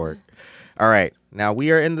Review Board. All right. Now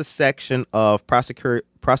we are in the section of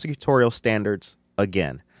prosecutorial standards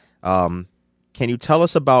again. Can you tell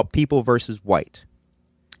us about People versus White?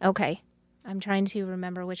 Okay. I'm trying to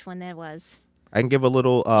remember which one that was. I can give a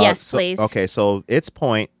little... yes, please. Okay, so its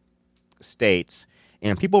point states,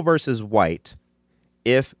 in People versus White,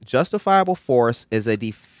 if justifiable force is a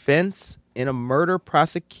defense in a murder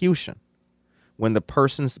prosecution, when the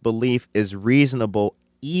person's belief is reasonable,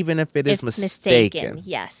 even if it's mistaken.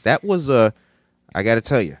 Yes. That was I got to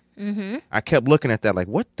tell you. I kept looking at that like,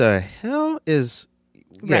 what the hell is...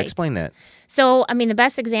 Yeah, explain that. So, I mean, the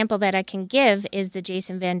best example that I can give is the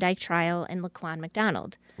Jason Van Dyke trial and Laquan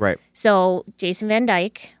McDonald. Right. So, Jason Van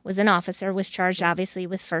Dyke was an officer, was charged, obviously,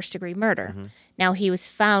 with first-degree murder. Now, he was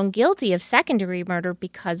found guilty of second-degree murder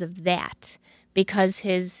because of that, because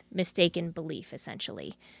his mistaken belief,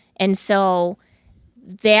 essentially. And so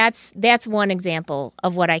that's one example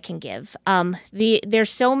of what I can give.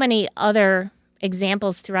 There's so many other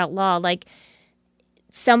examples throughout law, like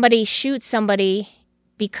somebody shoots somebody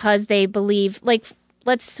because they believe, like,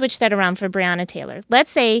 let's switch that around for Breonna Taylor.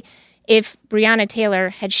 Let's say if Breonna Taylor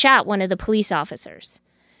had shot one of the police officers,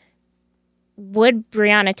 would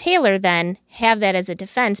Breonna Taylor then have that as a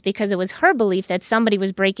defense because it was her belief that somebody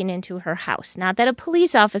was breaking into her house, not that a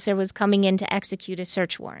police officer was coming in to execute a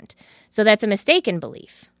search warrant? So that's a mistaken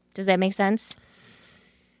belief. Does that make sense?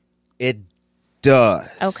 It does.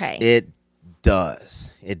 Okay. It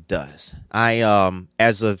does. I,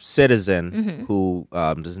 as a citizen who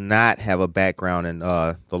does not have a background in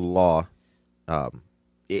the law,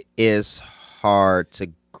 it is hard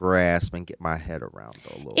to grasp and get my head around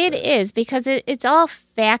a little bit. It is, because it's all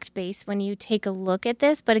fact-based when you take a look at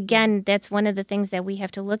this. But again, that's one of the things that we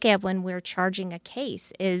have to look at when we're charging a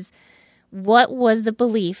case is what was the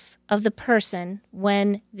belief of the person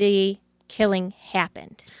when the killing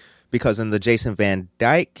happened? Because in the Jason Van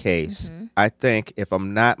Dyke case, I think, if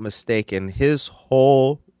I'm not mistaken, his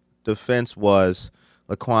whole defense was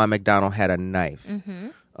Laquan McDonald had a knife.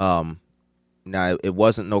 Now, it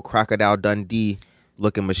wasn't no Crocodile Dundee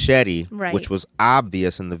looking machete, which was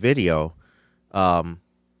obvious in the video.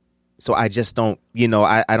 So I just don't,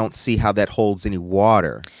 I don't see how that holds any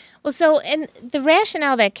water. Well, so, and the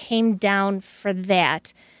rationale that came down for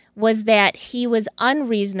that was that he was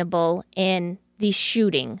unreasonable in the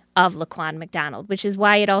shooting of Laquan McDonald, which is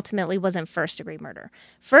why it ultimately wasn't first-degree murder.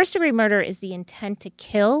 First-degree murder is the intent to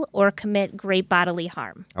kill or commit great bodily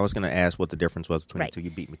harm. I was going to ask what the difference was between the two. You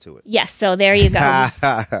beat me to it. Yes, so there you go.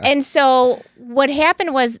 And so what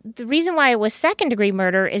happened was the reason why it was second-degree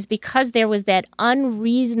murder is because there was that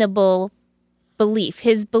unreasonable belief,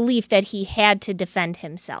 his belief that he had to defend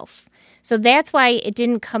himself. So that's why it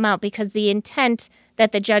didn't come out, because the intent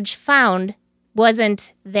that the judge found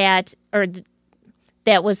wasn't that, or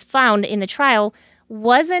that was found in the trial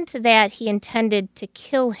wasn't that he intended to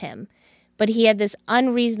kill him, but he had this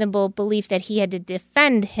unreasonable belief that he had to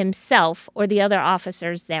defend himself or the other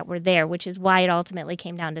officers that were there, which is why it ultimately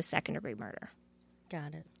came down to second-degree murder.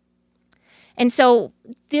 Got it. And so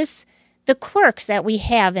the quirks that we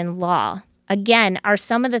have in law, again, are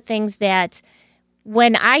some of the things that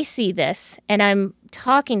when I see this and I'm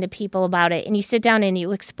talking to people about it and you sit down and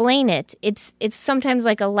you explain it, it's sometimes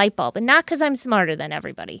like a light bulb. And not because I'm smarter than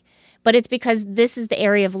everybody, but it's because this is the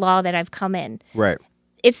area of law that I've come in. Right.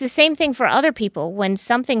 it's the same thing for other people. When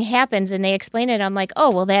something happens and they explain it, I'm like,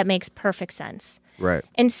 oh, well, that makes perfect sense. Right.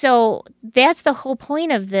 And so that's the whole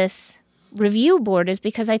point of this review board, is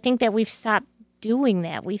because I think that we've stopped doing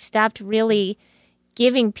that. We've stopped really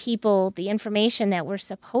giving people the information that we're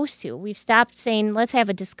supposed to. We've stopped saying, let's have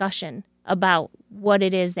a discussion about what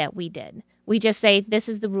it is that we did. We just say, this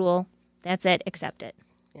is the rule. That's it. Accept it.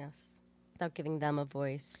 Yes. Without giving them a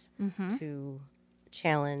voice to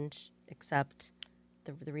challenge, accept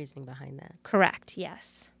the reasoning behind that. Correct.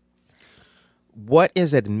 Yes. What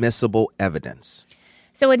is admissible evidence?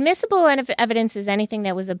 So admissible evidence is anything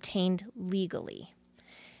that was obtained legally.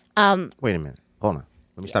 Wait a minute. Hold on.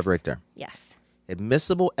 Let me stop right there. Yes.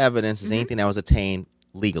 Admissible evidence is anything that was attained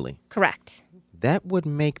legally. Correct. That would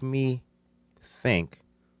make me think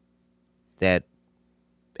that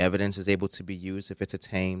evidence is able to be used if it's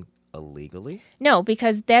attained illegally. No,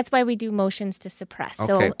 because that's why we do motions to suppress.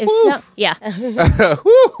 Okay. So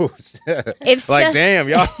if Like, damn,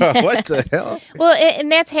 y'all, what the hell? Well,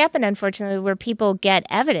 and that's happened, unfortunately, where people get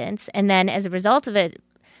evidence, and then as a result of it,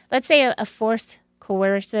 let's say a forced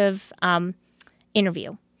coercive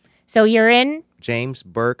interview. So you're in... James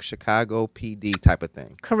Burke, Chicago PD type of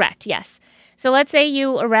thing. Correct, yes. So let's say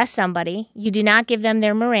you arrest somebody. You do not give them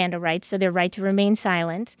their Miranda rights, so their right to remain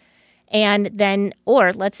silent. And then,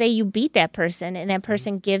 or let's say you beat that person and that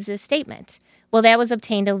person gives a statement. Well, that was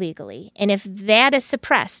obtained illegally. And if that is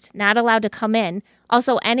suppressed, not allowed to come in,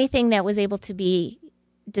 also anything that was able to be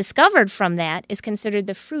discovered from that is considered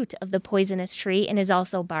the fruit of the poisonous tree and is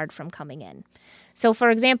also barred from coming in. So, for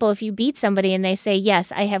example, if you beat somebody and they say,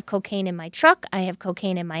 yes, I have cocaine in my truck, I have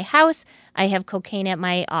cocaine in my house, I have cocaine at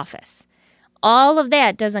my office. All of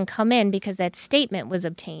that doesn't come in because that statement was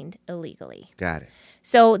obtained illegally. Got it.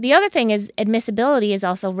 So the other thing is admissibility is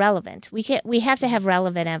also relevant. We have to have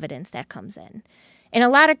relevant evidence that comes in. In a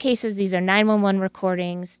lot of cases, these are 911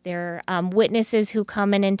 recordings. There are witnesses who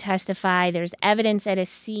come in and testify. There's evidence at a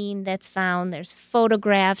scene that's found. There's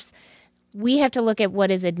photographs. We have to look at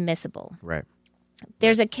what is admissible. Right.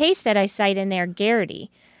 There's a case that I cite in there,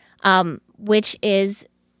 Garrity, which is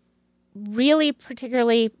really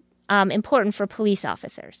particularly important for police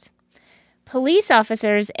officers. Police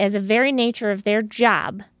officers, as a very nature of their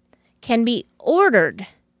job, can be ordered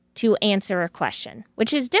to answer a question,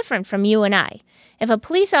 which is different from you and I. If a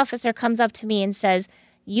police officer comes up to me and says,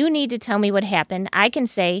 you need to tell me what happened, I can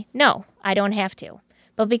say, no, I don't have to.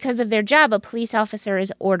 But because of their job, a police officer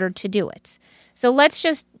is ordered to do it. So let's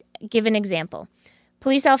just give an example.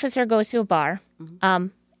 Police officer goes to a bar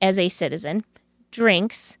as a citizen,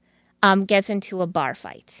 drinks, gets into a bar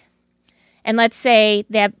fight. And let's say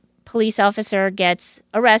that police officer gets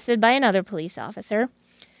arrested by another police officer.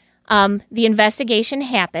 The investigation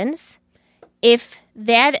happens. If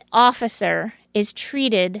that officer is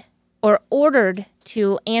treated or ordered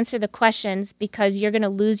to answer the questions because you're going to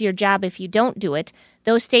lose your job if you don't do it,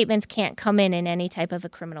 those statements can't come in any type of a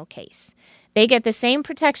criminal case. They get the same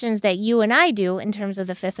protections that you and I do in terms of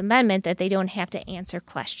the Fifth Amendment, that they don't have to answer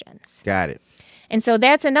questions. Got it. And so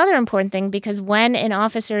that's another important thing, because when an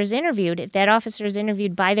officer is interviewed, if that officer is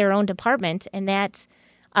interviewed by their own department and that's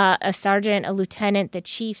a sergeant, a lieutenant, the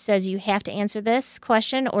chief says you have to answer this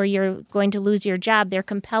question or you're going to lose your job, they're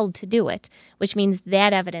compelled to do it, which means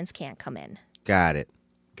that evidence can't come in. Got it.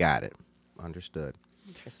 Understood.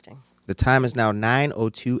 Interesting. The time is now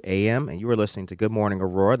 9:02 a.m., and you are listening to Good Morning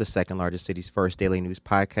Aurora, the second largest city's first daily news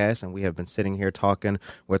podcast, and we have been sitting here talking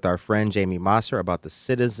with our friend Jamie Mosser about the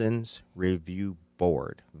Citizens Review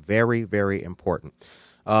Board. Very, very important.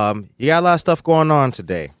 You got a lot of stuff going on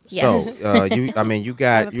today. Yes. So, you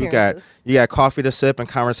got coffee to sip and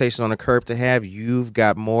conversation on the curb to have. You've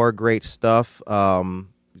got more great stuff.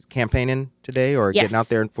 Campaigning today or Yes. getting out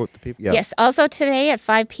there and for the people? Yeah. Yes. Also today at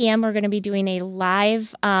 5 p.m., we're going to be doing a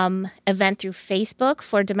live event through Facebook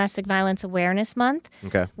for Domestic Violence Awareness Month.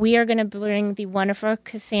 Okay. We are going to bring the wonderful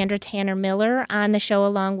Cassandra Tanner Miller on the show,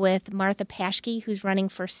 along with Martha Paschke, who's running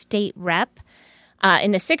for state rep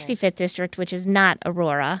in the 65th district, which is not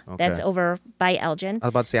Aurora. Okay. That's over by Elgin. I was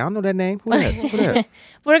about to say, I don't know that name. Who that?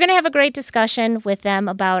 We're going to have a great discussion with them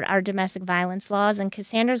about our domestic violence laws, and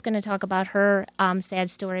Cassandra's going to talk about her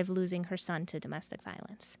sad story of losing her son to domestic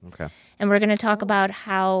violence. Okay. And we're going to talk about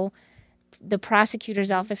how the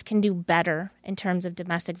prosecutor's office can do better in terms of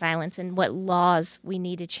domestic violence and what laws we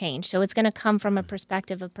need to change. So it's going to come from a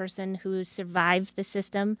perspective of a person who survived the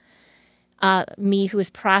system, me who has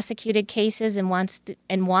prosecuted cases and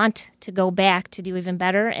want to go back to do even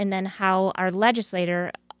better, and then how our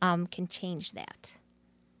legislator can change that.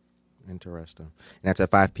 Interesting. And that's at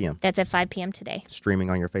 5 p.m. That's at 5 p.m. today. Streaming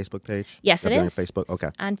on your Facebook page? Yes, it On your is. Facebook? Okay.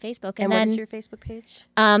 On Facebook. And then, what is your Facebook page?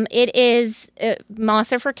 It is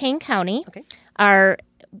Mosser for King County. Okay. Our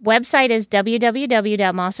website is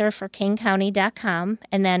www.mosserforkingcounty.com,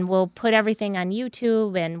 and then we'll put everything on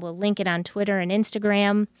YouTube, and we'll link it on Twitter and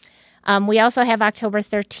Instagram. We also have October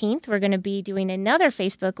 13th. We're going to be doing another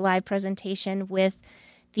Facebook Live presentation with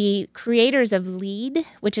the creators of LEAD,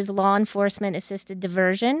 which is Law Enforcement Assisted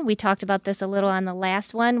Diversion. We talked about this a little on the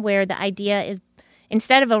last one, where the idea is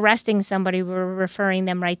instead of arresting somebody, we're referring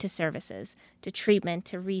them right to services, to treatment,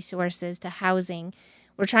 to resources, to housing.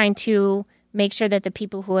 We're trying to make sure that the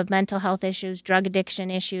people who have mental health issues, drug addiction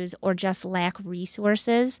issues, or just lack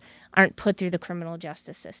resources aren't put through the criminal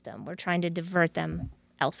justice system. We're trying to divert them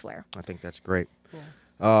elsewhere. I think that's great.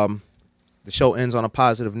 Yes. The show ends on a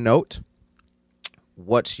positive note.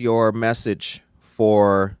 What's your message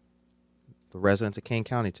for the residents of King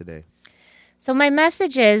County today? So my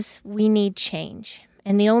message is we need change.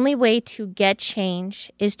 And the only way to get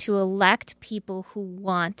change is to elect people who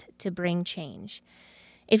want to bring change.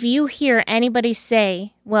 If you hear anybody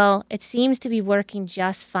say, well, it seems to be working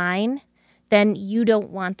just fine, then you don't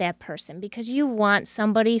want that person, because you want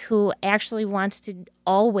somebody who actually wants to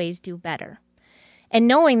always do better. And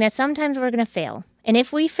knowing that sometimes we're going to fail. And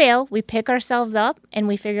if we fail, we pick ourselves up and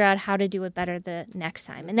we figure out how to do it better the next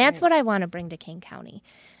time. And that's what I want to bring to King County.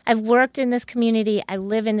 I've worked in this community. I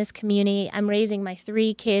live in this community. I'm raising my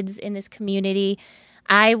 3 kids in this community.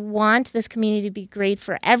 I want this community to be great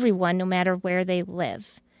for everyone, no matter where they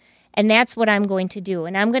live. And that's what I'm going to do.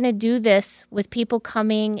 And I'm going to do this with people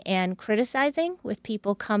coming and criticizing, with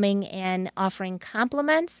people coming and offering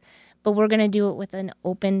compliments, but we're going to do it with an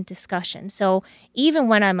open discussion. So even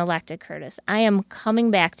when I'm elected, Curtis, I am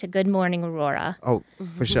coming back to Good Morning Aurora. Oh,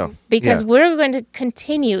 for sure. Because Yeah. we're going to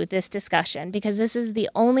continue this discussion, because this is the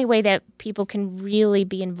only way that people can really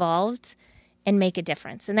be involved and make a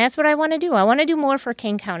difference. And that's what I want to do. I want to do more for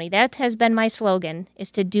King County. That has been my slogan,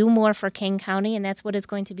 is to do more for King County, and that's what it's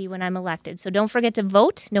going to be when I'm elected. So don't forget to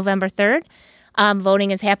vote November 3rd.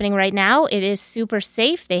 Voting is happening right now. It is super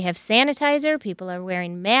safe. They have sanitizer. People are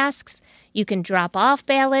wearing masks. You can drop off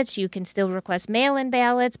ballots. You can still request mail-in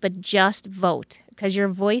ballots, but just vote, because your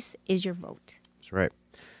voice is your vote. That's right.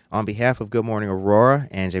 On behalf of Good Morning Aurora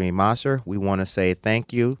and Jamie Mosser, we want to say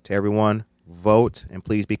thank you to everyone. Vote, and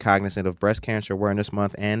please be cognizant of Breast Cancer Awareness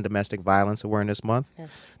Month and Domestic Violence Awareness Month.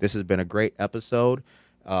 Yes. This has been a great episode.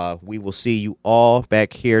 We will see you all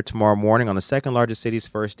back here tomorrow morning on the second largest city's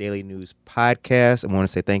first daily news podcast. I want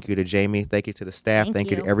to say thank you to Jamie. Thank you to the staff.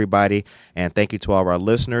 Thank you to everybody. And thank you to all of our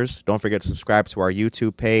listeners. Don't forget to subscribe to our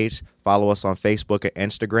YouTube page. Follow us on Facebook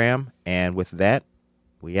and Instagram. And with that,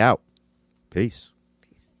 we out. Peace.